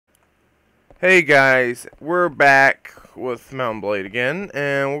Hey guys, we're back with Mount&Blade again,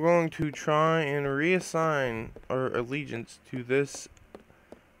 and we're going to try and reassign our allegiance to this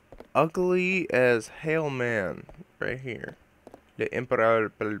ugly as hell man right here. The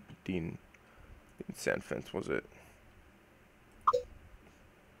Emperor Palpatine. Sand fence, was it?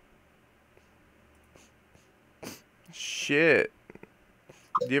 Shit.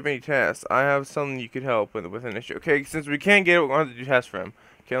 Do you have any tasks? I have something you could help with an issue. Okay, since we can't get it, we're going to have to do tasks for him.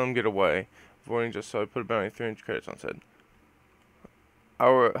 Can't let him get away. Avoiding just so I put about 300 credits on said. I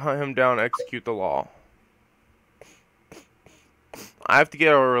will hunt him down and execute the law. I have to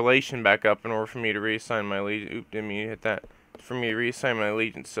get our relation back up in order for me to reassign my allegiance. Oop, didn't mean to hit that. For me to reassign my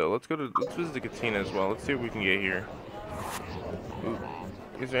allegiance. So let's visit the cantina as well. Let's see what we can get here. Oop.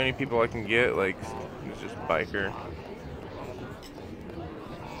 Is there any people I can get? Like, it's just biker.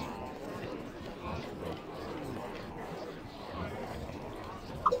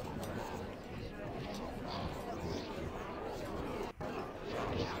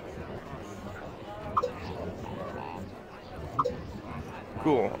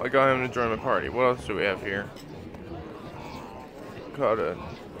 Cool, I got him to join my party. What else do we have here?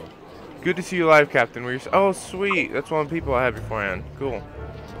 Good to see you live, Captain. Oh, sweet. That's one of the people I had beforehand. Cool.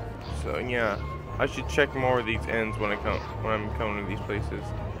 So yeah, I should check more of these ends when I'm coming to these places.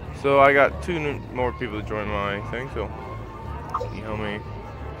 So I got two more people to join my thing. So can you help me?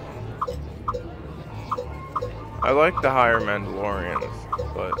 I like the higher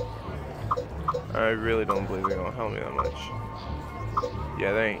Mandalorians, but I really don't believe they're gonna help me that much.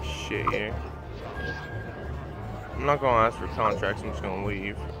 Yeah, that ain't shit here. I'm not gonna ask for contracts, I'm just gonna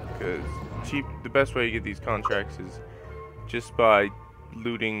leave. Because the best way to get these contracts is just by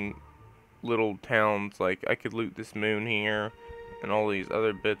looting little towns. Like, I could loot this moon here and all these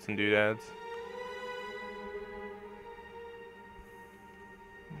other bits and doodads.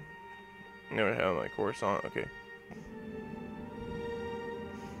 Never have my course on. Okay.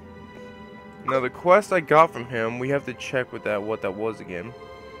 Now the quest I got from him, we have to check with what that was again.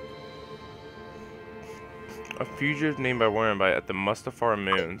 A fugitive named by Warren at the Mustafar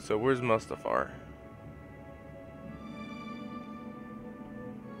moon. So where's Mustafar?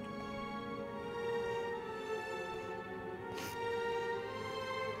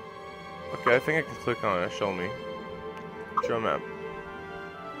 Okay, I think I can click on it. Show me. Show map.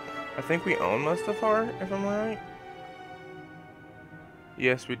 I think we own Mustafar, if I'm right.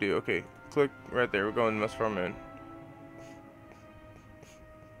 Yes, we do. Okay, click right there. We're going to Mustafar moon.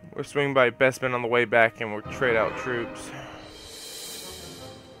 We're swinging by Bestman on the way back, and we'll trade out troops.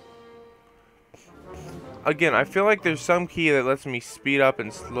 Again, I feel like there's some key that lets me speed up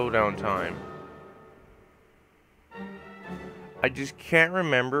and slow down time. I just can't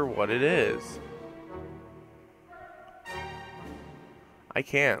remember what it is. I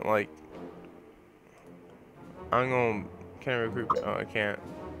can't, like... can I recruit? Oh, I can't.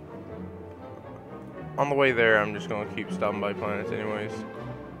 On the way there, I'm just gonna keep stopping by planets anyways.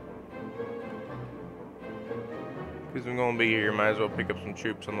 Because I'm gonna be here, might as well pick up some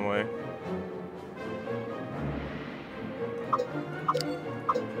troops on the way.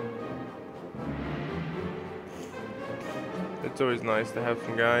 It's always nice to have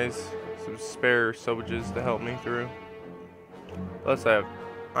some guys, some spare soldiers to help me through. Plus I have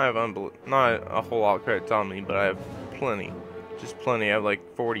not a whole lot of credits on me, but I have plenty. Just plenty. I have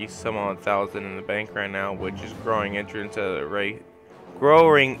like 40 some odd thousand in the bank right now, which is growing interest at a rate.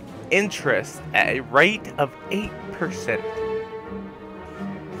 Growing interest at a rate of 8%.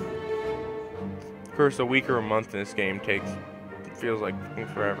 Of course, a week or a month in this game feels like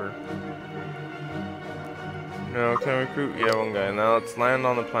forever. No, can I recruit? Yeah, one guy. Now let's land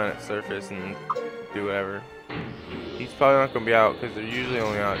on the planet's surface and do whatever. He's probably not gonna be out because they're usually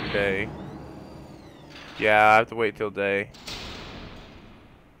only out day. Yeah, I have to wait till day.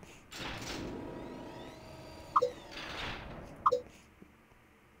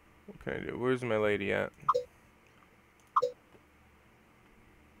 What can I do? Where's my lady at?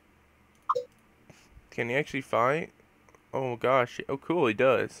 Can he actually fight? Oh gosh. Oh cool, he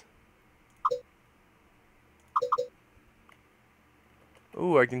does.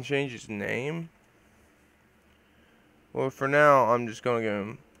 Ooh, I can change his name? Well, for now, I'm just gonna give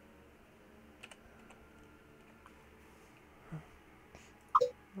him...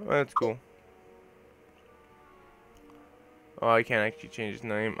 Oh, that's cool. Oh, I can't actually change his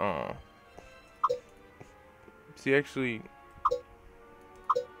name. Aw. See, actually...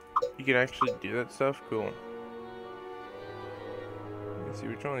 You can actually do that stuff? Cool. Let's see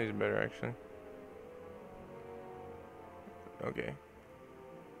which one of these is better, actually. Okay.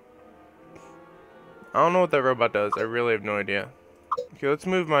 I don't know what that robot does. I really have no idea. Okay, let's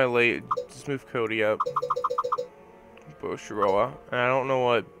move my Let's move Cody up. Bushiroa. And I don't know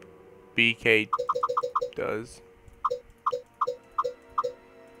what BK does.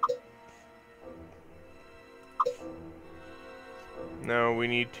 Now we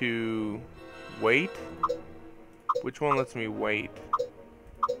need to wait. Which one lets me wait?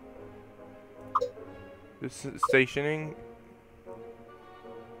 This is stationing.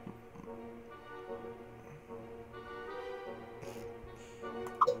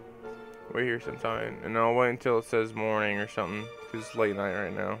 Wait here sometime, and I'll wait until it says morning or something, because it's late night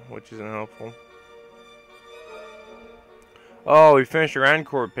right now, which isn't helpful. Oh, we finished a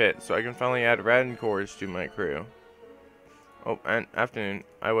Rancor pit, so I can finally add Rancors to my crew. Oh, and afternoon.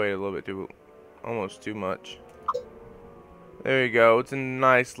 I waited a little bit too, almost too much. There you go. It's a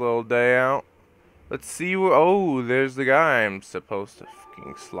nice little day out. Let's see where. Oh, there's the guy I'm supposed to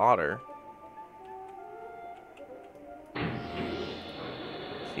fucking slaughter. Is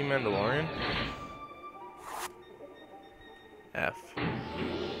he Mandalorian? F.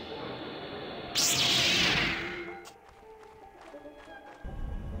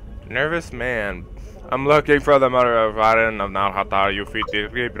 Nervous man. I'm looking for the mother of Varen of Nalhatar Yufiti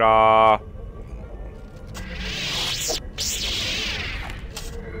Ribra.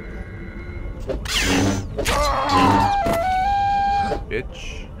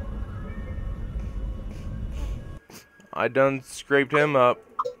 Bitch. I done scraped him up.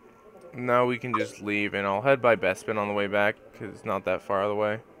 Now we can just leave, and I'll head by Bespin on the way back, because it's not that far out of the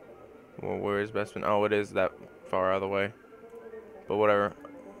way. Well, where is Bespin? Oh, it is that far out of the way. But whatever.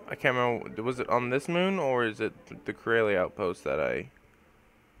 I can't remember. Was it on this moon, or is it the Corellia outpost that I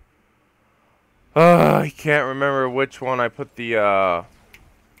can't remember which one I put the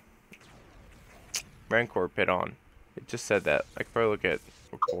Rancor pit on. It just said that. I could probably look at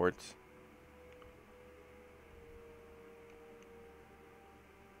reports.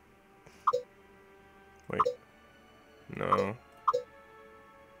 Wait. No.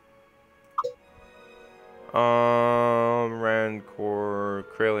 Rancor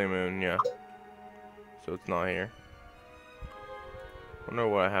Corellia moon, yeah. So it's not here. I wonder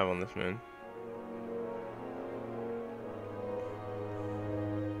what I have on this moon.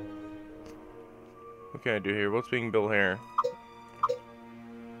 What can I do here? What's being built here?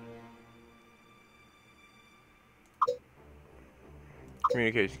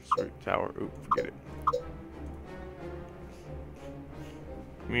 Communications tower. Oop, forget it.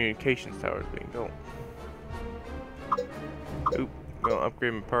 Communications tower is being built. Oop, gonna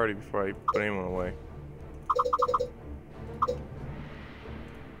upgrade my party before I put anyone away.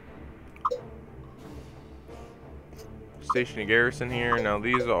 Station a garrison here. Now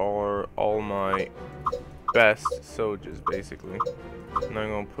these are all my best soldiers, basically. And I'm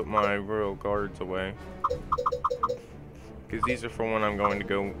gonna put my royal guards away, because these are for when I'm going to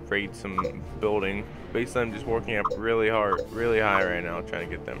go raid some building. Basically, I'm just working up really hard, really high right now, trying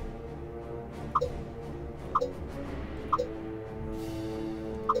to get them.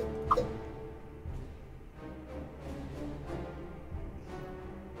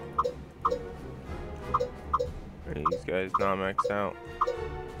 These guys not maxed out.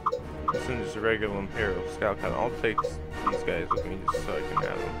 This is just a regular Imperial Scout Captain. I'll take these guys with me just so I can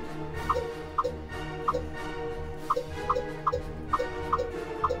have them.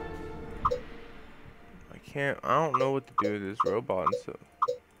 I don't know what to do with this robot and stuff.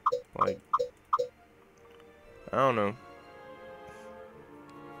 Like, I don't know.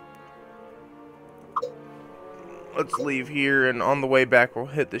 Let's leave here, and on the way back we'll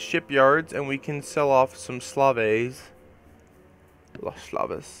hit the shipyards and we can sell off some Slaves. Los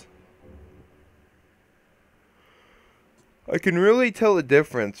Slavas. I can really tell the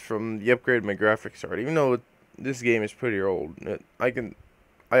difference from the upgrade my graphics card, even though this game is pretty old.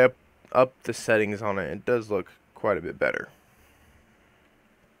 I up the settings on it. It does look quite a bit better.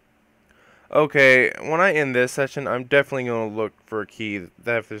 Okay, when I end this session, I'm definitely going to look for a key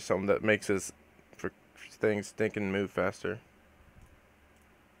that if there's something that makes us for things think and move faster.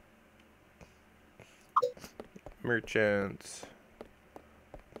 Merchants.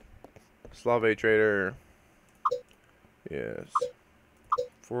 Slave trader. Yes.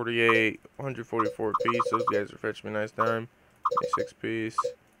 48, 144 piece. Those guys are fetching me a nice time. 26 piece.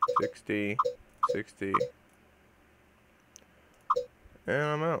 60, 60, and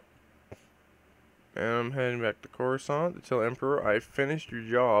I'm out. And I'm heading back to Coruscant to tell Emperor I finished your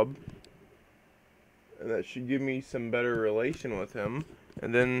job, and that should give me some better relation with him.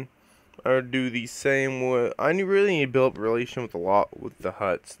 And then I would do the same with. I really need to build up a relation with with the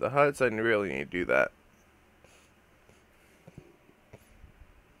Hutts. The Hutts, I really need to do that.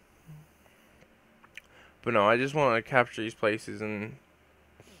 But no, I just want to capture these places and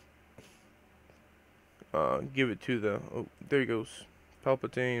give it to the. Oh, there he goes.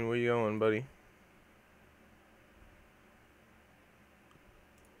 Palpatine, where you going, buddy?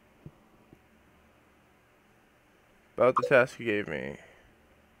 About the task you gave me.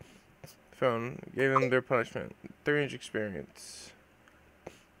 Gave them their punishment. 3-inch experience.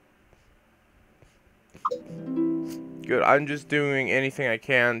 Good. I'm just doing anything I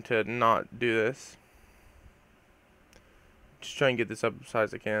can to not do this. Just try and get this up as high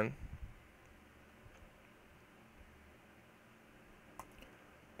as I can.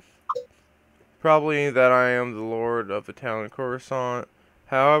 Probably that I am the lord of the town of Coruscant.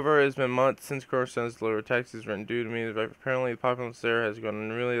 However, it has been months since Coruscant's delivered taxes written due to me. Apparently, the populace there has gone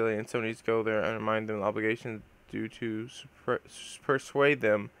really late, and some needs to go there and remind them of the obligations due to persuade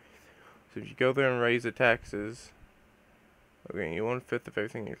them. So if you go there and raise the taxes, okay, you 1/5 of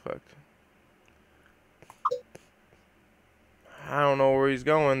everything you collect. I don't know where he's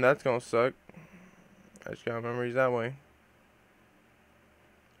going. That's gonna suck. I just gotta remember he's that way.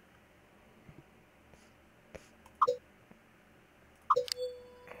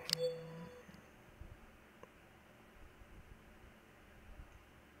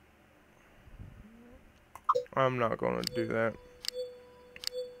 I'm not gonna do that.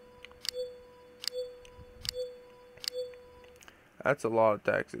 That's a lot of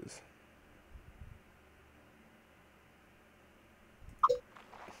taxes.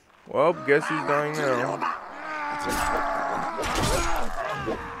 Well, guess who's dying now?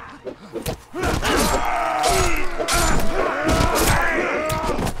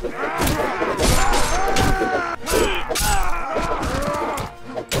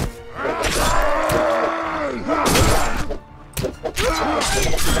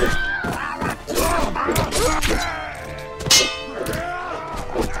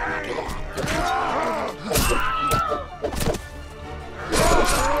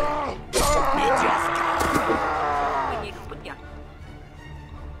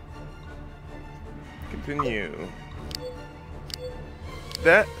 Continue.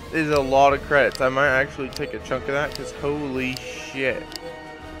 That is a lot of credits. I might actually take a chunk of that because holy shit.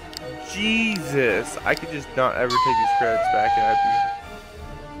 Jesus. I could just not ever take these credits back and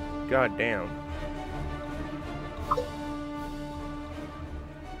I'd be... God damn.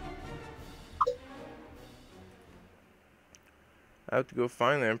 I have to go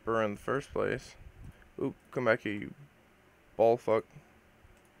find the Emperor in the first place. Oop, come back here, you ball fuck.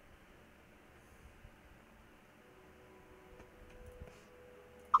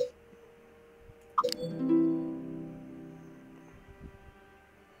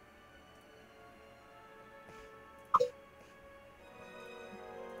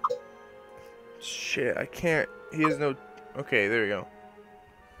 Shit, I can't. He has no. Okay, there we go.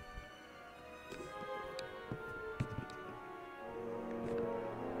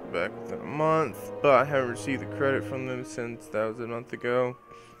 Back within a month, but I haven't received the credit from them since that was a month ago.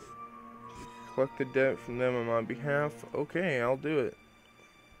 Collect the debt from them on my behalf. Okay, I'll do it.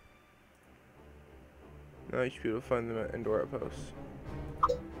 Now you should be able to find them at Endor Outposts.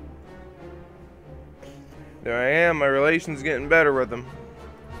 There I am. My relation's getting better with them.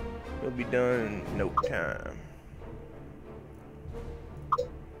 It'll be done in no time.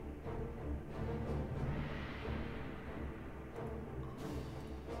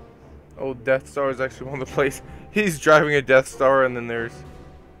 Oh, Death Star is actually one of the places. He's driving a Death Star, and then there's.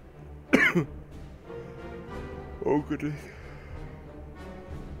 Oh goodness.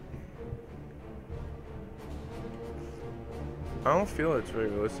 I don't feel it's very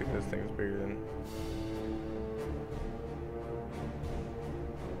realistic. This thing's bigger than.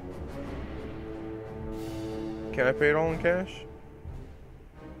 Can I pay it all in cash?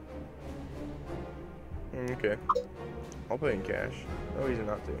 Okay. I'll pay in cash. No reason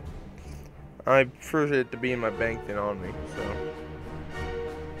not to. I prefer it to be in my bank than on me, so.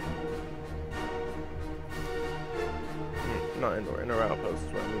 Not Endor. Endor Outpost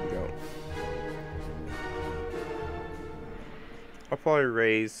is where I need to go. I'll probably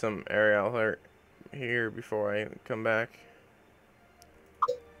raise some area out here before I come back.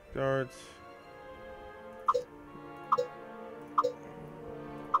 Guards.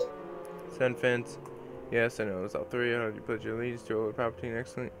 Send fence. Yes, I know. It's all three. How did you pledge your allegiance to Lord Palpatine?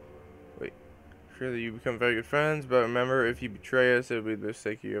 Excellent. Wait. Sure that you become very good friends, but remember, if you betray us, it'll be the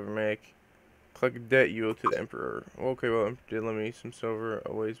mistake you ever make. Collect a debt you owe to the Emperor. Okay, well, Emperor did lend me some silver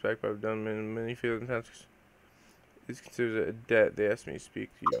a ways back, but I've done many field tasks. It's considered a debt. They asked me to speak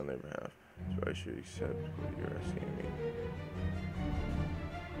to you on their behalf, so I should accept what you're asking me.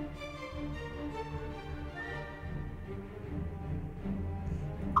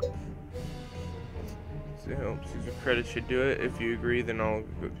 So, credit should do it. If you agree, then I'll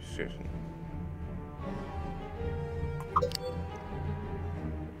go to discussion.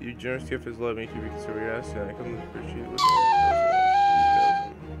 Your generous gift has led me to reconsider your ask, and I come to appreciate it with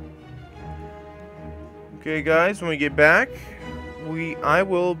Okay, guys, when we get back, I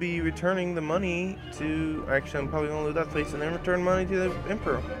will be returning the money to. Actually, I'm probably gonna leave that place and then return money to the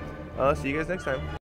Emperor. See you guys next time.